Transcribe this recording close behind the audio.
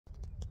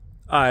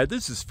Hi,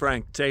 this is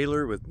Frank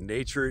Taylor with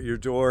Nature at Your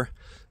Door.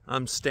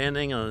 I'm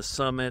standing on the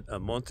summit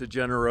of Monte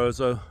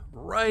Generoso,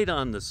 right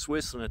on the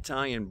Swiss and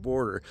Italian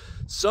border.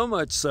 So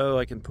much so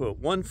I can put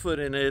 1 foot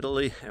in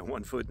Italy and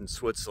 1 foot in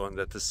Switzerland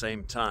at the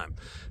same time.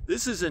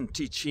 This is in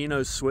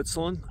Ticino,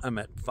 Switzerland. I'm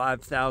at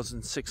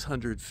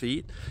 5,600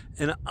 feet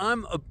and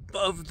I'm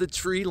above the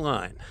tree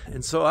line.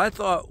 And so I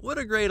thought, what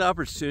a great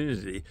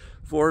opportunity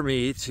for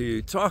me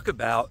to talk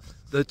about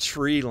the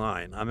tree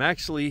line. I'm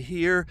actually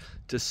here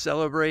to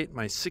celebrate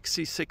my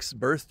 66th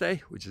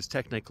birthday, which is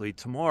technically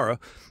tomorrow,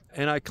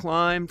 and I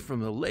climbed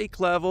from the lake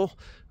level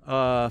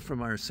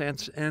from our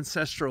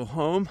ancestral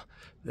home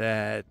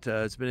that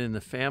has been in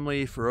the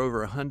family for over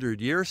 100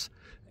 years,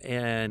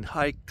 and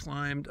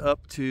climbed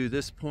up to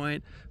this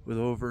point with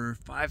over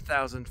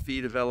 5,000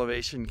 feet of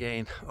elevation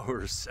gain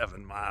over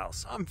 7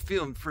 miles. I'm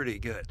feeling pretty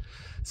good.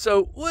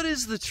 So what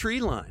is the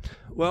tree line?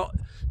 Well,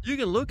 you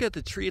can look at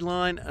the tree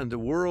line and the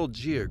world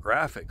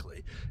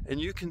geographically, and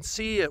you can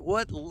see at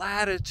what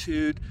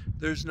latitude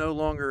there's no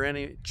longer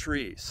any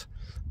trees.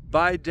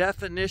 By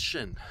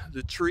definition,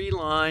 the tree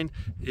line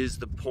is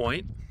the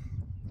point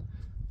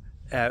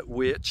at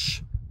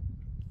which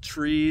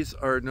trees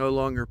are no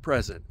longer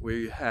present. Where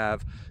you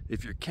have,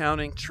 if you're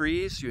counting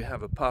trees, you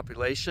have a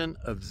population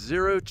of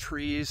 0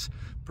 trees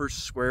per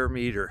square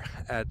meter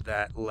at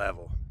that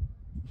level.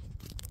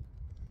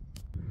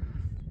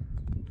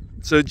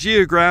 So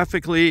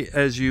geographically,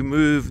 as you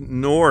move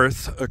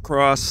north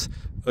across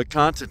a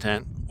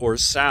continent, or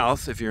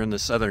south if you're in the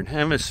southern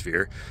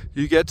hemisphere,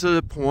 you get to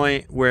the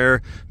point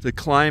where the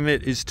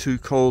climate is too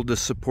cold to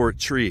support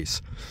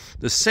trees.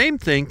 The same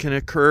thing can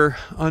occur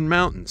on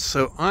mountains.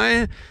 So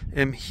I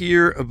am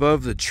here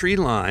above the tree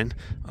line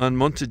on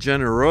Monte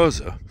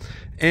Generoso,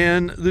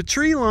 and the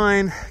tree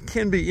line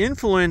can be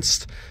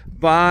influenced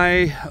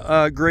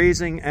by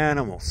grazing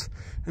animals.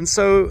 And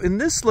so in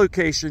this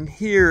location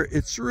here,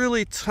 it's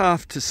really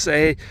tough to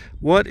say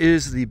what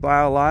is the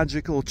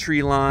biological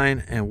tree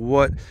line and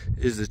what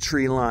is the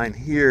tree line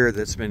here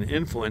that's been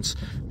influenced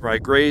by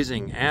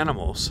grazing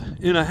animals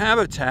in a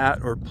habitat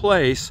or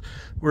place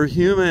where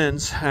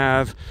humans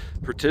have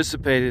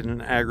participated in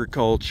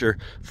agriculture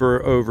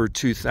for over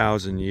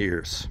 2,000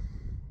 years.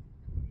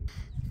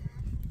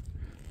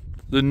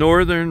 The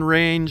northern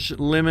range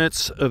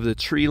limits of the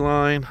tree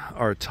line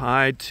are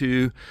tied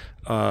to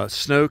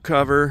snow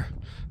cover,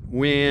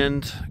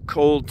 wind,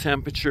 cold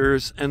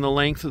temperatures, and the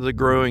length of the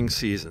growing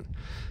season.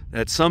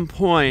 At some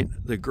point,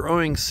 the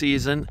growing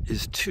season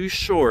is too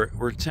short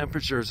where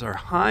temperatures are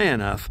high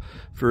enough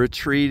for a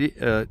tree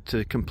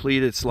to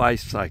complete its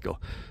life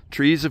cycle.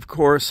 Trees, of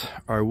course,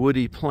 are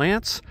woody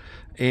plants,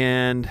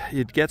 and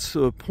it gets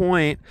to a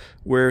point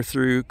where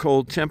through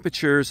cold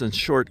temperatures and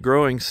short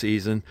growing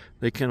season,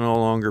 they can no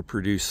longer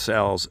produce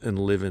cells and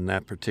live in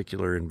that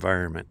particular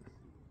environment.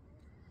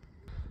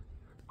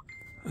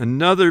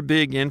 Another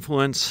big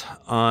influence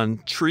on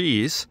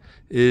trees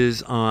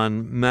is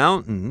on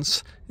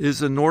mountains is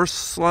the north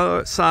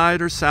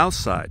side or south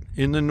side.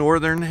 In the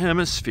northern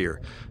hemisphere,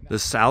 the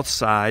south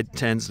side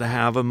tends to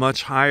have a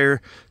much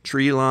higher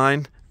tree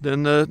line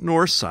than the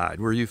north side,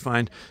 where you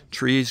find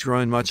trees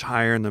growing much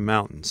higher in the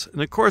mountains.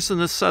 And of course, in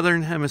the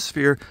southern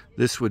hemisphere,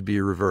 this would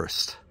be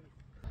reversed.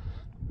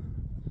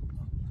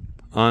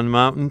 On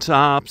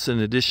mountaintops, in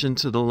addition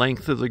to the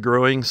length of the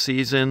growing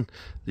season,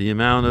 the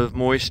amount of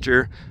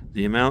moisture,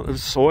 the amount of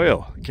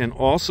soil can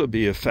also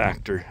be a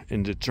factor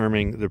in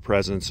determining the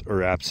presence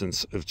or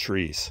absence of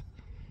trees.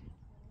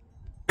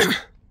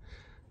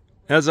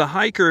 As a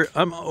hiker,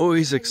 I'm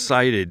always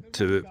excited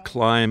to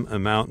climb a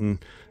mountain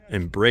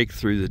and break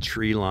through the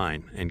tree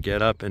line and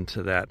get up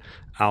into that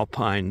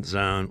alpine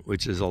zone,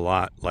 which is a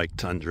lot like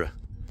tundra.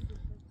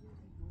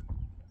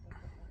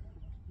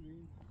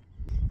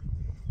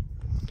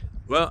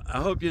 Well,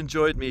 I hope you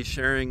enjoyed me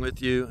sharing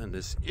with you in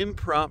this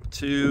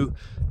impromptu,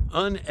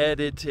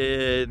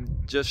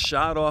 unedited, just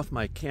shot off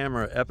my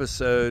camera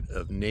episode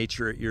of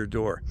Nature at Your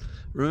Door.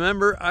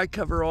 Remember, I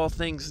cover all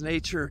things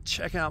nature.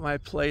 Check out my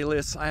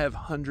playlists. I have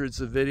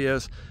hundreds of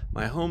videos.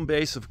 My home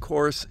base, of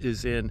course,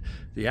 is in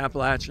the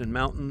Appalachian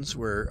Mountains,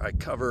 where I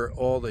cover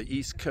all the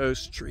East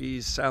Coast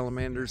trees,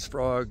 salamanders,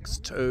 frogs,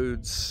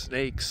 toads,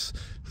 snakes,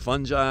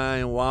 fungi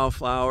and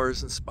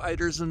wildflowers and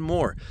spiders and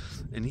more.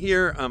 And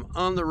here I'm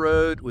on the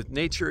road with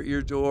Nature at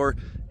Your Door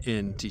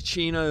in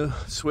Ticino,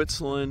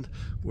 Switzerland,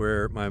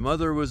 where my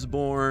mother was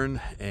born,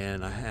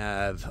 and I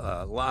have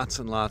lots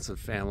and lots of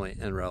family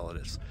and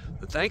relatives.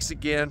 But thanks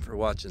again for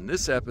watching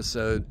this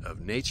episode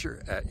of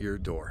Nature at Your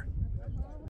Door.